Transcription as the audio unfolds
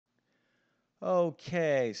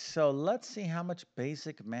Okay, so let's see how much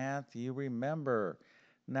basic math you remember.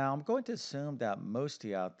 Now, I'm going to assume that most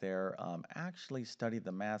of you out there actually studied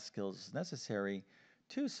the math skills necessary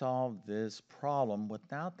to solve this problem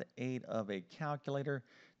without the aid of a calculator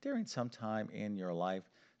during some time in your life.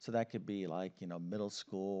 So that could be like, middle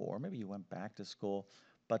school, or maybe you went back to school.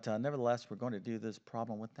 But nevertheless, we're going to do this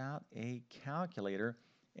problem without a calculator.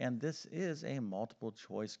 And this is a multiple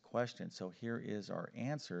choice question. So here is our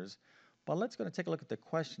answers. But let's go to take a look at the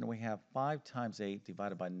question. We have 5 times 8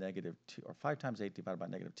 divided by negative 2, or 5 times 8 divided by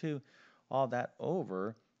negative 2, all that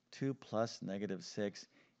over 2 plus negative 6.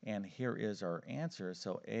 And here is our answer.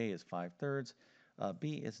 So A is 5/3,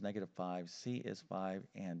 B is negative 5, C is 5,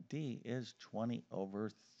 and D is 20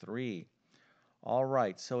 over 3. All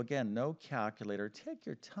right, so again, no calculator. Take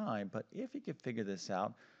your time, but if you can figure this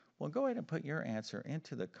out, well, go ahead and put your answer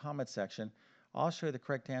into the comment section. I'll show you the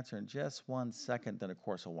correct answer in just 1 second. Then, of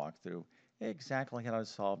course, I'll walk through exactly how to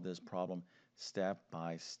solve this problem step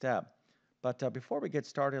by step. But before we get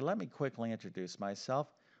started, let me quickly introduce myself.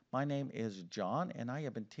 My name is John, and I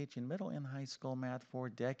have been teaching middle and high school math for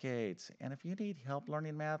decades. And if you need help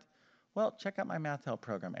learning math, well, check out my math help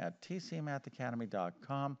program at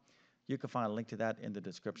tcmathacademy.com. You can find a link to that in the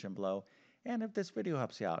description below. And if this video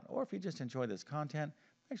helps you out, or if you just enjoy this content,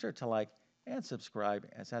 make sure to like and subscribe,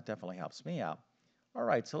 as that definitely helps me out. All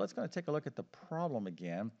right, so let's go take a look at the problem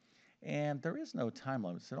again. And there is no time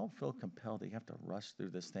limit, so don't feel compelled that you have to rush through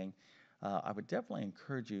this thing. I would definitely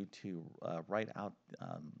encourage you to write out,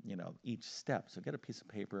 each step. So get a piece of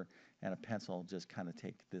paper and a pencil. Just kind of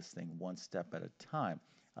take this thing one step at a time.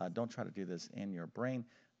 Don't try to do this in your brain.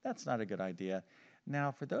 That's not a good idea.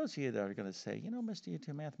 Now, for those of you that are going to say, Mr.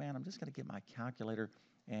 YouTube Math Man, I'm just going to get my calculator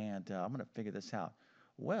and I'm going to figure this out.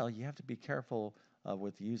 Well, you have to be careful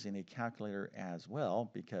with using a calculator as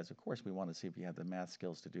well, because of course we want to see if you have the math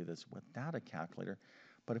skills to do this without a calculator.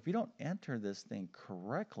 But if you don't enter this thing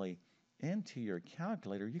correctly into your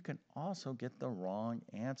calculator, you can also get the wrong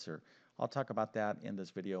answer. I'll talk about that in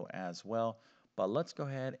this video as well. But let's go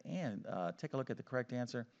ahead and take a look at the correct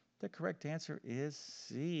answer. The correct answer is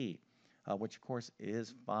C, which of course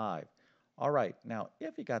is 5. All right, now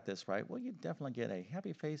if you got this right, well, you definitely get a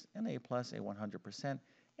happy face, an A plus, a 100%,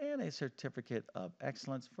 and a certificate of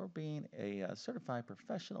excellence for being a certified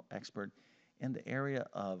professional expert in the area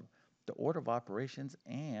of the order of operations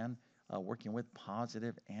and working with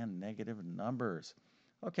positive and negative numbers.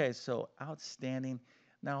 Okay, so outstanding.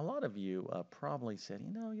 Now, a lot of you probably said,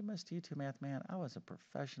 you must YouTube Math Man. I was a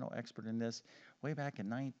professional expert in this way back in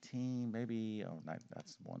 19, maybe, oh,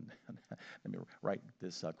 that's one, let me write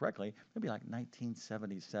this correctly, maybe like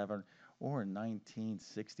 1977 or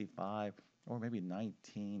 1965 or maybe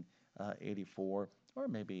 1984 or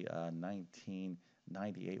maybe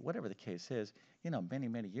 1998, whatever the case is, many,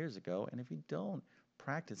 many years ago. And if you don't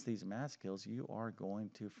practice these math skills, you are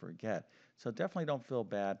going to forget. So definitely don't feel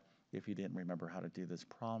bad if you didn't remember how to do this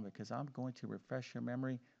problem, because I'm going to refresh your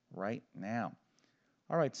memory right now.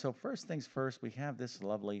 All right, so first things first, we have this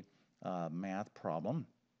lovely math problem.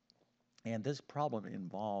 And this problem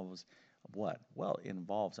involves what? Well, it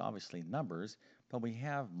involves obviously numbers, but we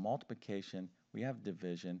have multiplication, we have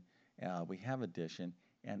division, we have addition,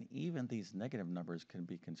 and even these negative numbers can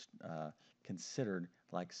be considered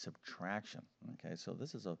like subtraction. Okay, so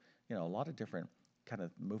this is a lot of different kind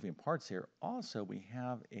of moving parts here. Also, we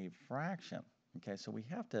have a fraction. Okay, so we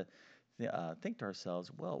have to think to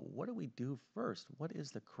ourselves, well, what do we do first? What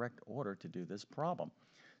is the correct order to do this problem?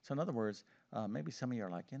 So in other words, maybe some of you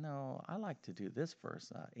are like, I like to do this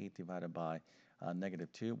first, 8 divided by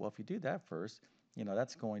negative 2. Well, if you do that first,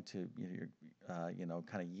 that's going to, kind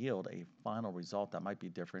of yield a final result that might be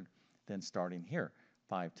different than starting here,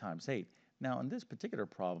 5 times 8. Now, in this particular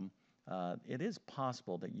problem, it is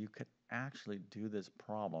possible that you could actually do this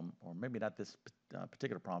problem, or maybe not this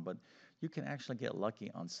particular problem, but you can actually get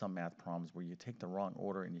lucky on some math problems where you take the wrong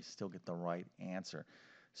order and you still get the right answer.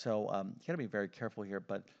 So you got to be very careful here,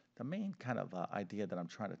 but the main kind of idea that I'm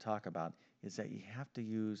trying to talk about is that you have to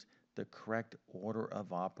use the correct order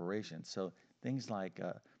of operations. So things like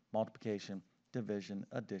multiplication, division,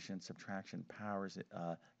 addition, subtraction, powers,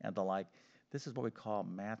 and the like. This is what we call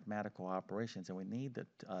mathematical operations, and we need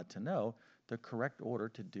to know the correct order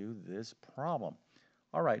to do this problem.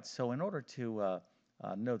 All right, so in order to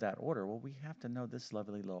know that order, well, we have to know this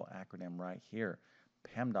lovely little acronym right here,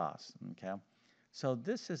 PEMDAS, okay? So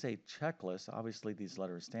this is a checklist. Obviously, these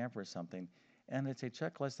letters stand for something, and it's a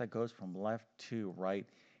checklist that goes from left to right.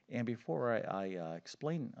 And before I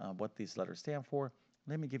explain what these letters stand for,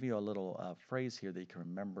 let me give you a little phrase here that you can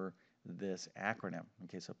remember this acronym.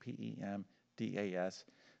 Okay, so PEMDAS.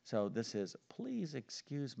 So this is, please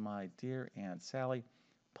excuse my dear Aunt Sally.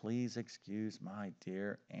 Please excuse my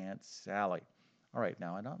dear Aunt Sally. All right,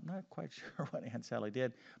 now I'm not quite sure what Aunt Sally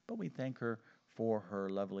did, but we thank her for her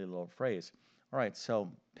lovely little phrase. All right,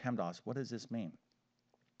 so PEMDAS, what does this mean?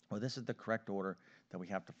 Well, this is the correct order that we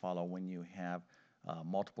have to follow when you have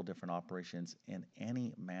multiple different operations in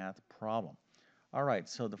any math problem. All right,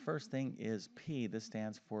 so the first thing is P. This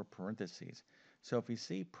stands for parentheses. So if you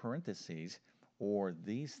see parentheses or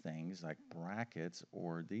these things like brackets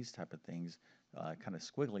or these type of things, kind of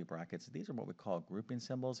squiggly brackets, these are what we call grouping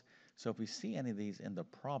symbols. So if you see any of these in the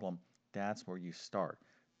problem, that's where you start.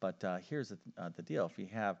 But here's the deal. If you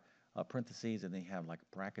have parentheses and then you have like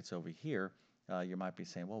brackets over here, you might be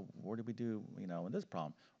saying, well, what do we do, in this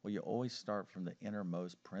problem? Well, you always start from the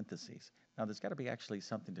innermost parentheses. Now, there's got to be actually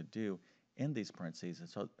something to do in these parentheses. And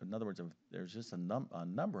so, in other words, if there's just a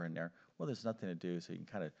number in there, well, there's nothing to do. So you can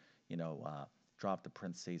kind of, drop the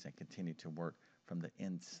parentheses and continue to work from the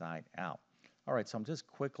inside out. All right, so I'm just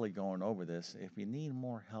quickly going over this. If you need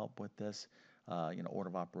more help with this, order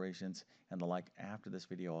of operations and the like, after this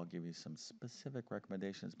video, I'll give you some specific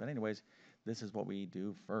recommendations. But anyways, this is what we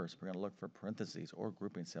do first. We're going to look for parentheses or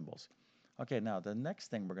grouping symbols. Okay, now the next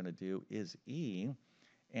thing we're going to do is E,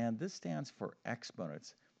 and this stands for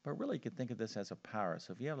exponents. But really, you could think of this as a power.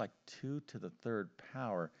 So if you have like 2 to the third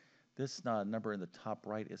power, this number in the top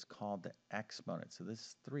right is called the exponent. So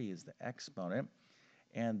this 3 is the exponent.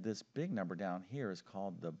 And this big number down here is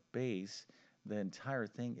called the base. The entire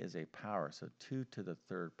thing is a power. So 2 to the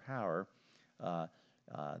third power.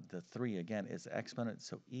 The 3, again, is the exponent.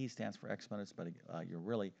 So E stands for exponents, but you're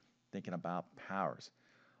really thinking about powers.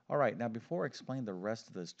 All right, now before I explain the rest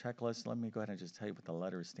of this checklist, let me go ahead and just tell you what the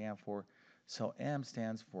letters stand for. So M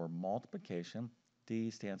stands for multiplication, D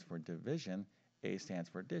stands for division, A stands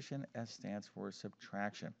for addition, S stands for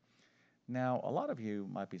subtraction. Now, a lot of you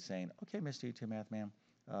might be saying, okay, Mr. YouTube Math Man,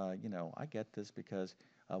 I get this because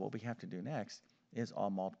what we have to do next is all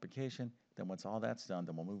multiplication. Then once all that's done,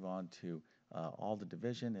 then we'll move on to all the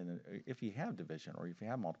division. And if you have division or if you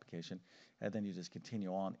have multiplication, and then you just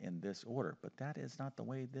continue on in this order. But that is not the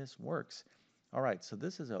way this works. All right, so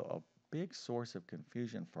this is a big source of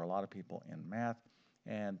confusion for a lot of people in math.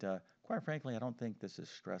 And quite frankly, I don't think this is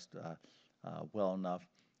stressed well enough.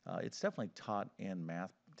 It's definitely taught in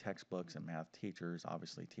math textbooks, and math teachers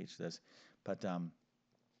obviously teach this, but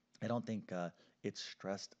I don't think it's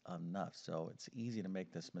stressed enough. So it's easy to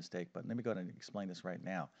make this mistake, but let me go ahead and explain this right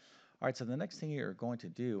now. All right, so the next thing you're going to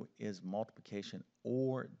do is multiplication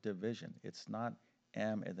or division. It's not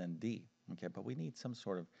M and then D, okay? But we need some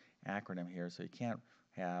sort of acronym here, so you can't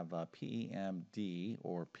have PEMD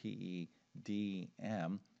or PEDM,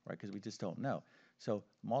 right? Because we just don't know. So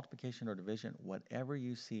multiplication or division, whatever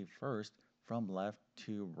you see first from left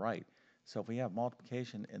to right. So if we have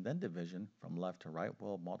multiplication and then division from left to right,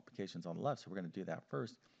 well, multiplication's on the left, so we're going to do that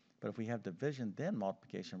first. But if we have division, then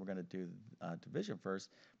multiplication, we're going to do division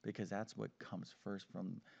first because that's what comes first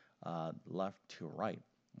from left to right.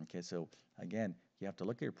 Okay, so again, you have to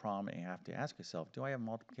look at your problem and you have to ask yourself, do I have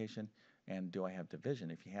multiplication and do I have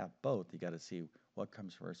division? If you have both, you got to see what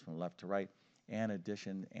comes first from left to right. And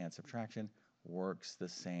addition and subtraction works the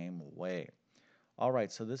same way. All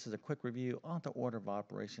right, so this is a quick review on the order of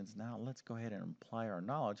operations. Now let's go ahead and apply our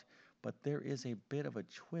knowledge, but there is a bit of a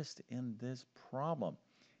twist in this problem,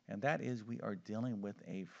 and that is we are dealing with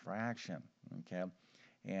a fraction, okay?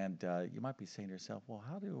 And you might be saying to yourself, well,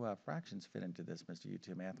 how do fractions fit into this, Mr.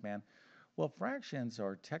 YouTube Math Man? Well, fractions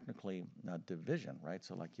are technically division, right?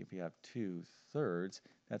 So like if you have 2/3,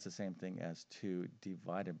 that's the same thing as 2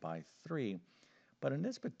 divided by 3. But in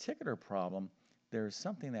this particular problem, there's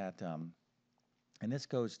something that and this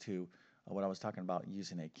goes to what I was talking about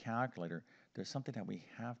using a calculator. There's something that we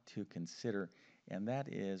have to consider, and that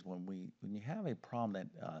is when you have a problem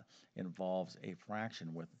that involves a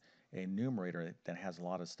fraction with a numerator that has a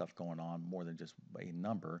lot of stuff going on, more than just a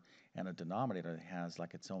number, and a denominator that has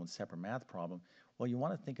like its own separate math problem. Well, you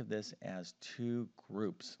want to think of this as two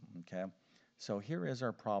groups, okay? So here is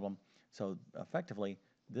our problem. So effectively,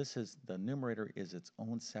 this is the numerator is its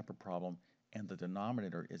own separate problem, and the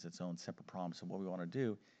denominator is its own separate problem. So what we want to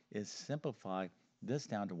do is simplify this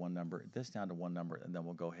down to one number, this down to one number, and then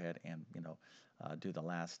we'll go ahead and do the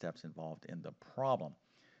last steps involved in the problem.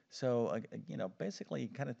 So basically, you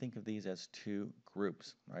kind of think of these as two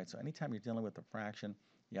groups, right? So anytime you're dealing with a fraction,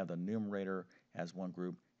 you have the numerator as one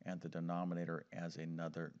group and the denominator as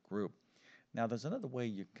another group. Now, there's another way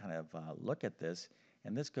you kind of look at this,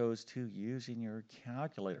 and this goes to using your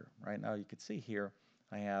calculator, right? Now, you can see here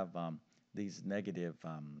I have these negative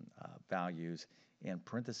values in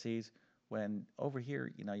parentheses. When over here,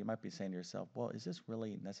 you might be saying to yourself, well, is this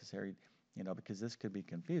really necessary? Because this could be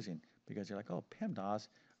confusing because you're like, oh, PEMDAS,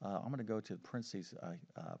 I'm going to go to parentheses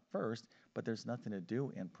first, but there's nothing to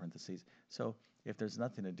do in parentheses. So if there's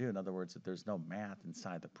nothing to do, in other words, if there's no math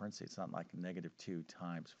inside the parentheses, it's not like -2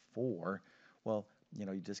 times 4. Well,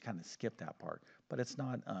 you just kind of skip that part. But it's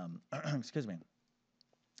not, excuse me,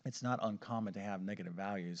 it's not uncommon to have negative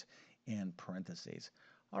values in parentheses.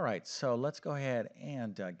 All right, so let's go ahead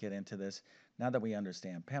and get into this. Now that we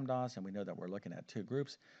understand PEMDAS and we know that we're looking at two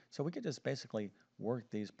groups, so we could just basically work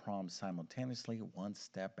these problems simultaneously, one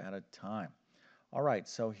step at a time. All right,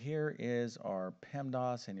 so here is our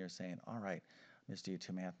PEMDAS, and you're saying, all right, Mr.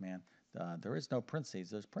 U2 Math Man, there is no parentheses.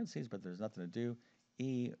 There's parentheses, but there's nothing to do.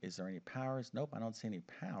 E, is there any powers? Nope, I don't see any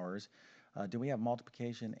powers. Do we have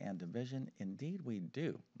multiplication and division? Indeed, we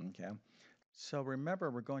do. Okay. So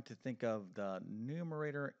remember, we're going to think of the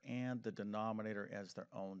numerator and the denominator as their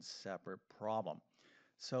own separate problem.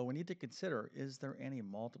 So we need to consider, is there any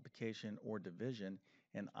multiplication or division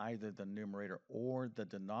in either the numerator or the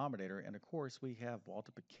denominator? And of course, we have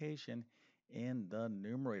multiplication in the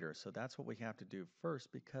numerator. So that's what we have to do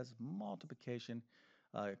first because multiplication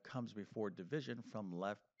comes before division from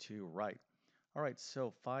left to right. All right,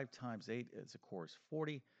 so 5 times 8 is, of course,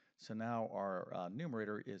 40. So now our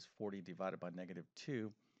numerator is 40 divided by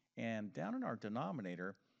 -2. And down in our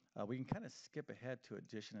denominator, we can kind of skip ahead to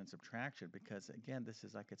addition and subtraction because, again, this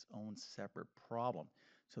is like its own separate problem.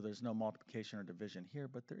 So there's no multiplication or division here,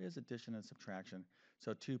 but there is addition and subtraction.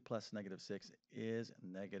 So 2 plus -6 is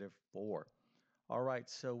 -4. All right,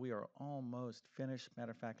 so we are almost finished.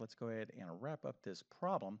 Matter of fact, let's go ahead and wrap up this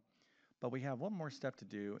problem. But we have one more step to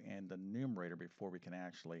do in the numerator before we can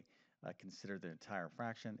actually consider the entire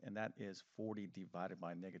fraction, and that is 40 divided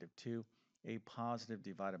by -2. A positive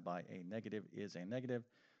divided by a negative is a negative,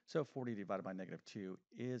 so 40 divided by -2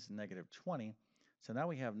 is -20. So now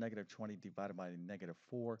we have -20 divided by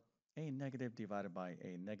 -4. A negative divided by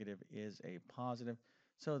a negative is a positive,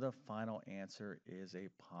 so the final answer is a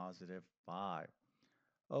 +5.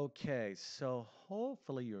 Okay, so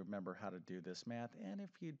hopefully you remember how to do this math, and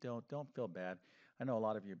if you don't feel bad. I know a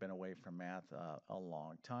lot of you have been away from math a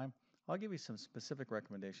long time. I'll give you some specific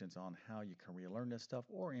recommendations on how you can relearn this stuff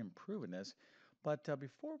or improve in this. But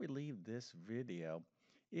before we leave this video,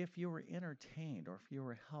 if you were entertained or if you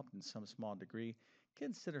were helped in some small degree,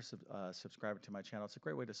 consider subscribing to my channel. It's a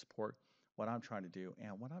great way to support what I'm trying to do,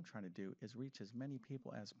 and what I'm trying to do is reach as many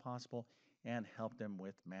people as possible and help them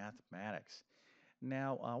with mathematics.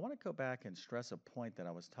 Now, I want to go back and stress a point that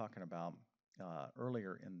I was talking about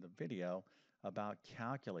earlier in the video about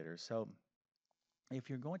calculators. So, if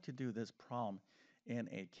you're going to do this problem in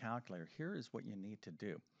a calculator, here is what you need to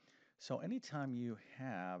do. So, anytime you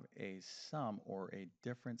have a sum or a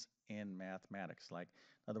difference in mathematics, like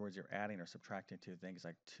in other words, you're adding or subtracting two things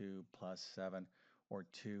like 2 plus 7 or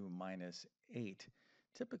 2 minus 8,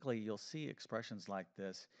 typically you'll see expressions like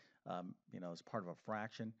this, as part of a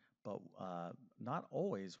fraction, but not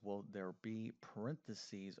always will there be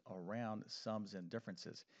parentheses around sums and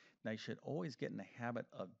differences. Now, you should always get in the habit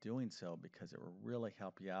of doing so because it will really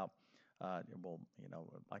help you out. It will,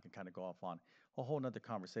 I can kind of go off on a whole nother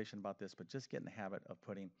conversation about this, but just get in the habit of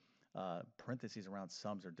putting parentheses around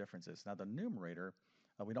sums or differences. Now, the numerator,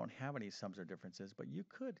 we don't have any sums or differences, but you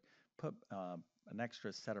could put an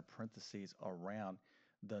extra set of parentheses around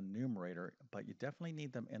the numerator, but you definitely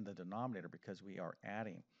need them in the denominator because we are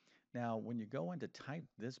adding. Now, when you go in to type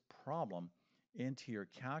this problem into your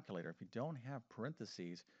calculator, if you don't have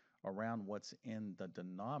parentheses around what's in the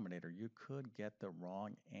denominator, you could get the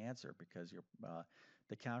wrong answer because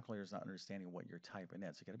the calculator is not understanding what you're typing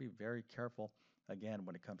in. So you got to be very careful, again,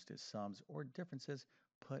 when it comes to sums or differences,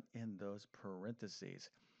 put in those parentheses.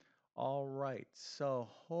 All right, so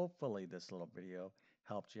hopefully this little video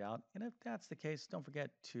helped you out. And if that's the case, don't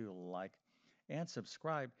forget to like and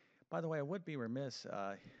subscribe. By the way, I would be remiss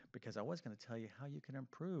because I was going to tell you how you can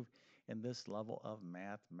improve in this level of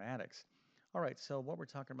mathematics. All right, so what we're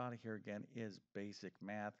talking about here again is basic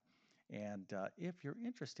math. And if you're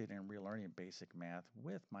interested in relearning basic math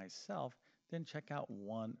with myself, then check out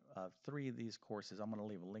one of three of these courses. I'm going to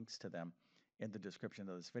leave links to them in the description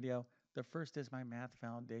of this video. The first is my Math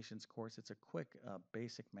Foundations course. It's a quick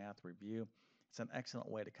basic math review. It's an excellent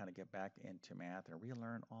way to kind of get back into math and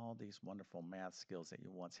relearn all these wonderful math skills that you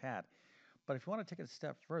once had. But if you want to take it a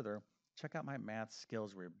step further, check out my Math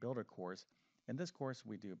Skills Rebuilder course. In this course,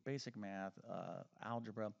 we do basic math,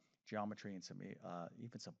 algebra, geometry, and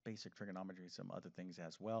even some basic trigonometry, some other things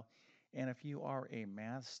as well. And if you are a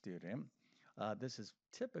math student, This is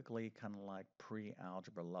typically kind of like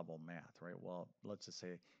pre-algebra level math, right? Well, let's just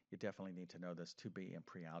say you definitely need to know this to be in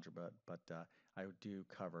pre-algebra, but I do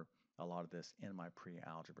cover a lot of this in my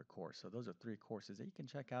pre-algebra course. So those are three courses that you can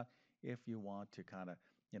check out if you want to kind of,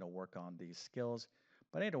 work on these skills.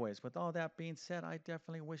 But anyways, with all that being said, I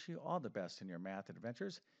definitely wish you all the best in your math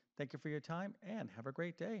adventures. Thank you for your time and have a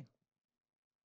great day.